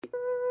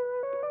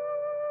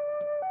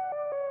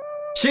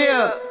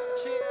Chea.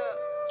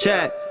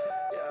 Check.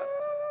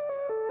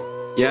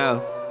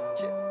 Yo.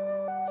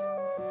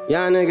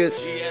 Y'all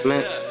niggas,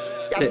 man.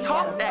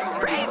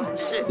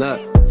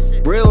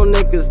 Look, real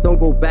niggas don't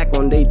go back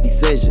on their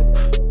decision.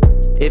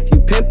 If you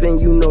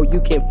pimpin', you know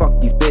you can't fuck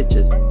these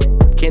bitches.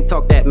 Can't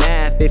talk that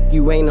math if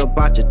you ain't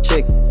about your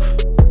chick.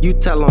 You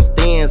tell on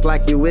stands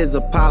like you is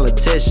a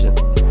politician.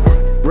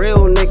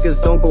 Real niggas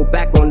don't go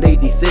back on their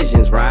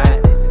decisions, right?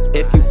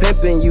 If you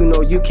pimpin', you know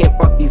you can't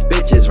fuck these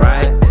bitches,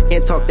 right?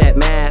 Can't talk that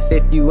math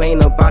if you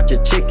ain't about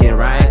your chicken,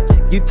 right?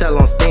 You tell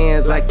on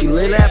stands like you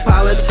live that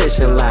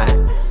politician life.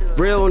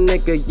 Real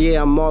nigga,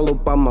 yeah, I'm all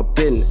about my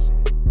business.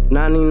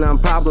 99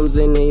 problems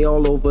and they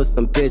all over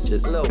some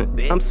bitches.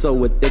 I'm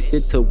so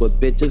addicted to what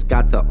bitches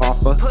got to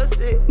offer.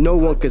 No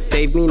one could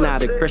save me,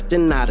 not a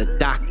Christian, not a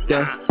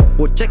doctor.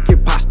 Well, check your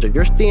posture,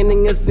 you're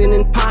standing as an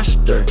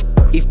imposter.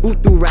 Eat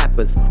food through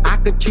rappers, I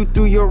could chew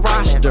through your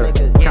roster.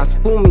 Cops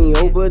pull me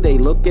over, they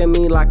look at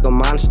me like a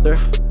monster.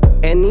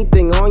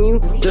 Anything on you,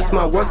 just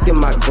my work and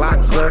my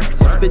Glock, sir.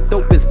 Spit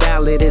dope is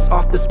valid, it's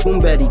off the spoon,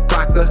 Betty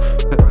Crocker.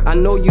 I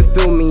know you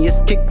feel me,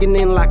 it's kicking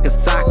in like a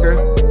soccer.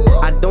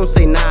 I don't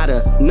say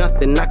nada,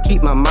 nothing, I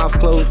keep my mouth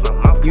closed.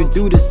 You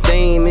do the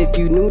same if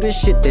you knew the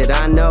shit that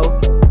I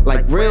know.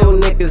 Like real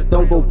niggas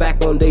don't go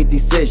back on their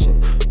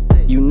decision.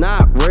 You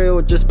not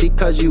real just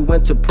because you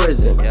went to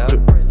prison.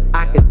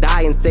 I could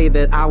die and say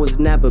that I was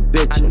never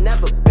bitchin'.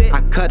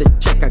 I cut a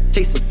check, I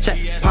chase a check,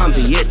 palm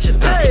be itchin'.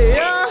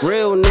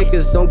 Real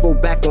niggas don't go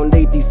back on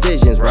their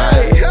decisions, right?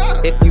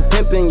 If you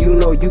pimpin', you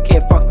know you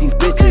can't fuck these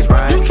bitches,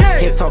 right?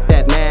 Can't talk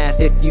that math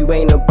if you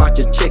ain't about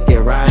your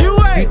chicken, right?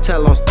 You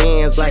tell on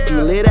stands like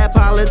you live that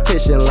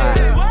politician life.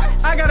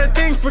 I got a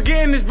thing for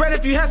getting this bread.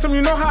 If you had some,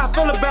 you know how I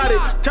feel about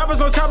it.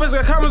 Choppers on choppers,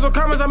 got commas on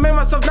commas. I made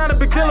myself not a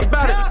big deal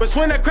about it. But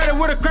swing that credit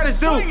where the credit's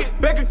due.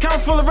 Bank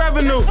account full of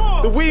revenue.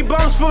 The weed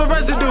bones full of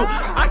residue.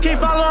 I can't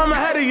follow, I'm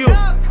ahead of you.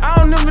 I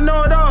don't even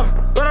know it all,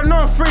 but I know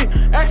I'm free.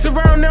 Ask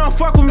around, they don't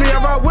fuck with me.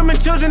 I rock women,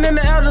 children, and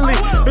the elderly.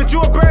 Bitch,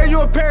 you a bird,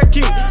 you a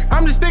parakeet.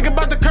 I'm just thinking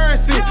about the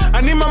currency.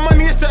 I need my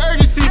money, it's an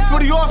urgency. For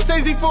the off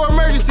safety for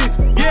emergencies.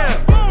 Yeah,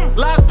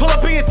 Lock, pull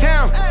up in your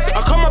town.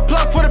 I call my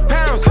plug for the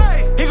pounds.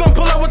 He gon'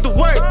 pull up with the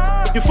work.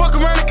 You fuck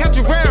around and catch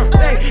a round.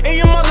 Hey, in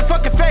your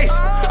motherfucking face.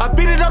 I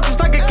beat it up just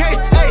like a case.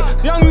 Hey,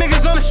 young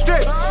niggas on the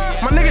strip.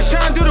 My niggas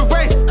tryna do the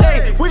race.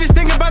 Hey, we just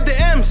thinking about the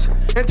M's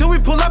until we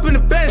pull up in the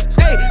Benz.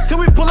 Hey, till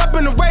we pull up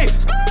in the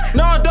Wraith.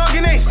 Nah, dog,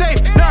 it ain't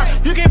safe. Nah,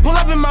 you can't pull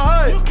up in my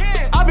hood.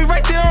 I'll be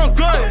right there on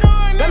good.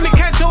 Let me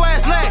catch your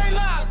ass leg.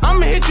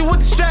 I'ma hit you with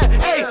the strap.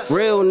 Hey.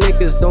 Real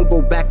niggas don't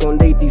go back on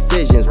their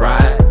decisions,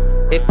 right?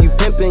 If you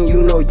pimpin',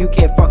 you know you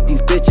can't fuck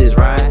these bitches,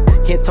 right?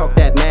 Can't talk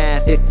that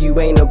math if you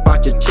ain't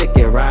about your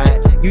chicken,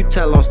 right? You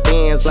tell on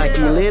stands like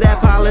you live that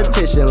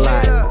politician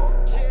life.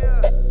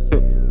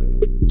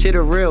 Shit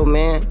a real,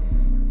 man.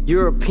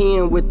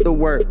 European with the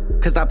work,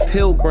 cause I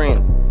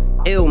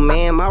pilgrim. Ill,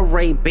 man, my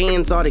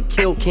Ray-Bans are the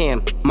kill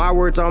cam. My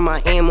words are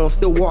my ammo,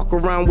 still walk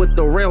around with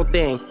the real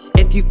thing.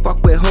 If you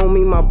fuck with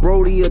homie, my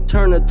Brody, a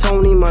turn of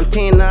Tony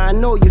Montana, I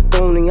know you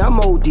phony, I'm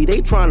OG, they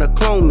tryna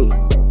clone me.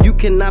 You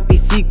cannot be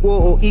sequel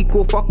or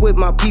equal, fuck with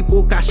my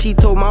people. Cause she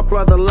told my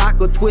brother lock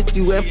or twist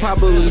you and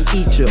probably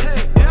eat you.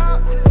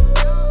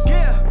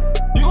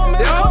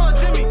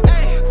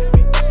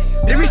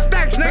 Jimmy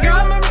Stackz, nigga.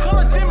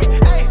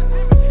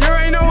 You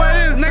already know what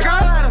it is, nigga.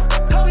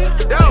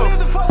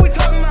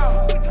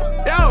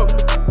 Yo,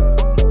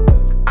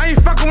 I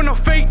ain't fucking with no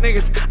fake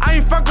niggas. I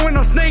ain't fucking with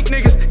no snake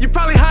niggas. You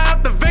probably high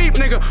up the vape,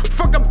 nigga.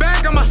 Fuck a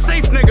bag on my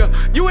safe,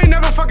 nigga. You ain't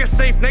never fucking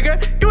safe,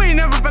 nigga. You ain't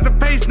never about the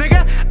pace,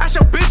 nigga. Ask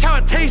your bitch how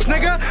it tastes,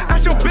 nigga.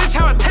 Ask your bitch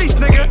how it tastes,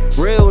 nigga.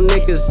 Real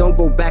niggas don't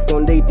go back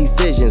on their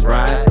decisions,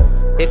 right?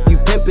 If you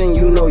pimpin',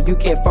 you know you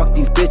can't fuck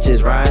these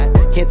bitches, right?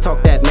 Can't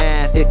talk that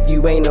math if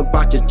you ain't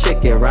about your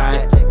chicken,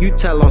 right? You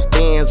tell on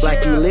stands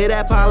like you live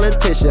that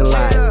politician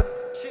life.